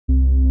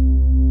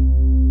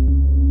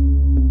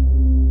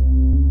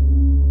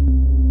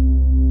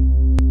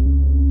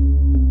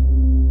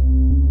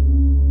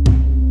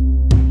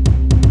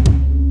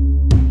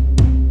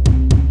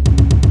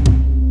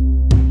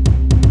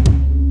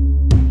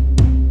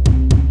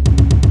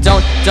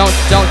Don't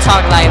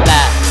talk like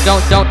that. Don't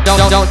talk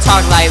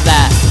like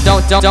that.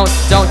 Don't talk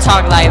like that. Don't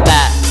talk like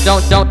that.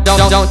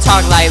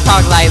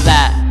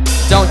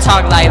 Don't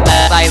talk like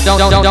that. Like don't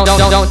talk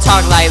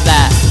like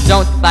that.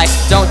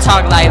 Don't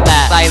talk like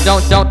that. Like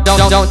don't talk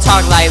like don't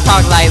talk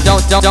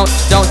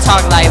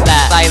like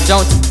that. Like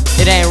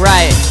it ain't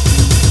right.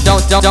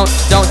 Don't talk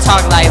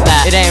like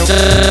that. It ain't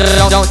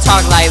don't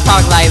talk like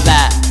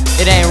that.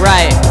 It ain't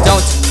right.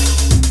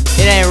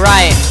 It ain't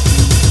right.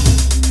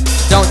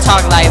 Don't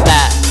talk like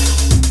that.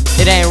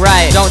 It ain't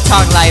right. Don't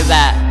talk like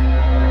that.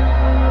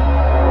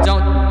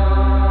 Don't.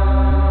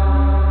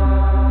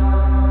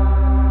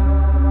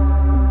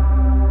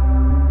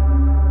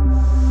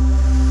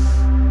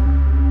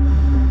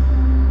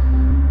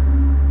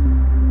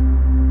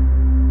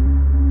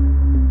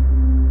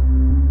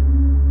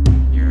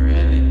 You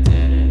really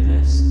did it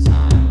this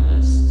time,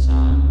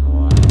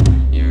 boy.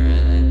 You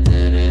really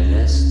did it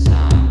this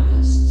time,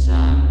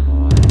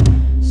 boy.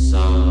 So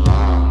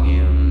long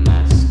you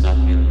messed up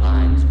your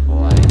lines,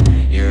 boy.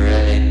 You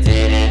really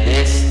did it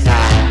this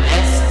time,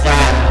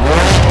 boy.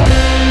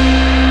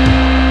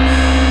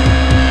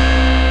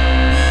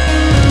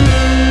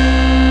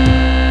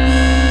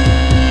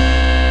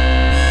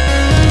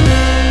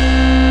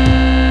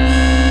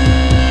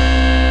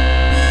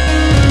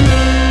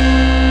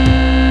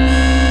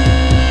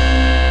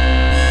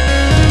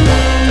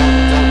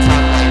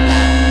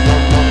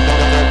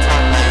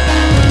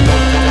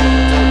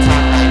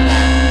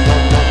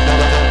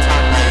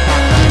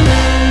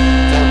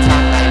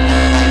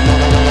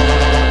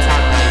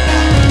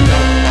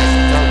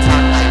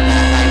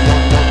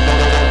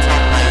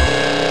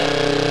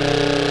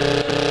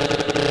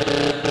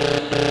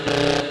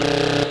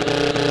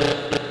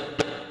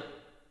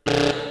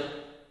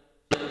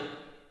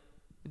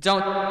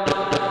 Don't.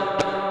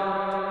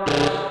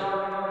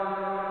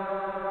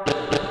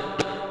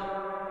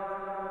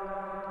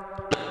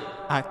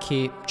 I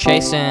keep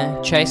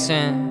chasing,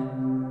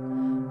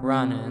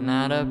 running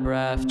out of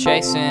breath,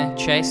 chasing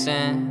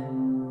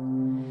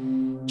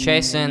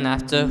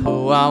after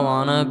who I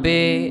wanna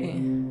be.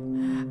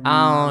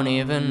 I don't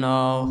even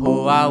know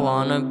who I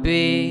wanna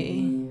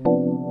be.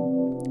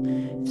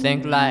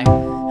 Think like,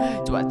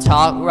 do I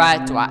talk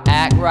right? Do I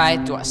act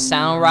right? Do I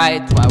sound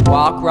right? Do I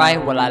walk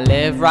right? Will I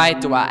live right?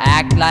 Do I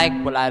act like?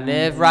 Will I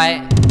live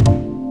right?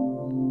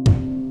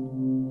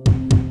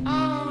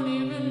 I don't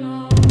even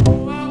know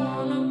who I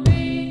wanna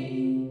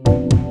be.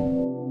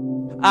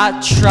 I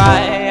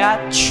try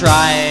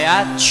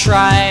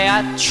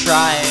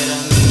to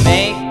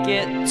make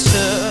it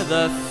to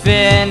the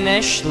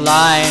finish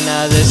line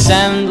of this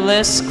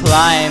endless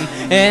climb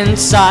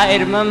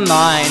inside my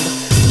mind,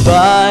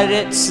 but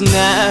it's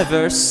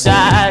never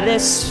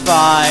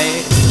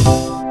satisfied.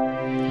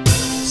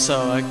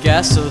 So I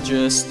guess I'll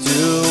just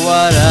do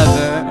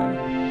whatever.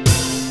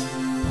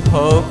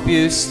 Hope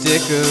you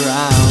stick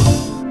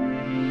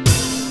around.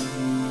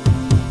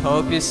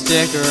 Hope you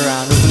stick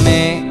around with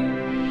me.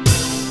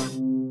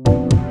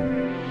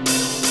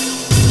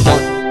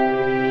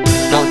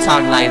 Don't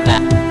talk like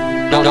that.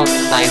 Don't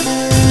like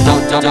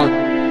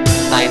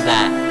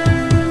that.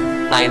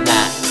 Like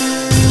that.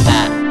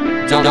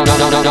 Don't talk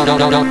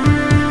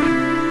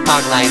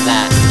like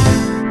that.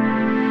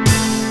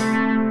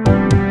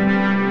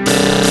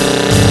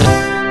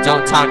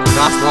 Don't talk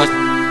lost voice.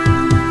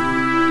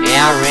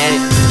 Yeah, I'm ready.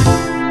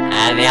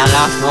 And yeah,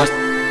 lost voice.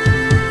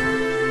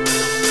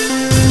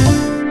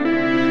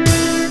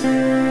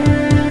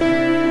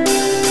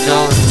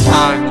 Don't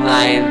talk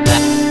like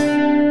that.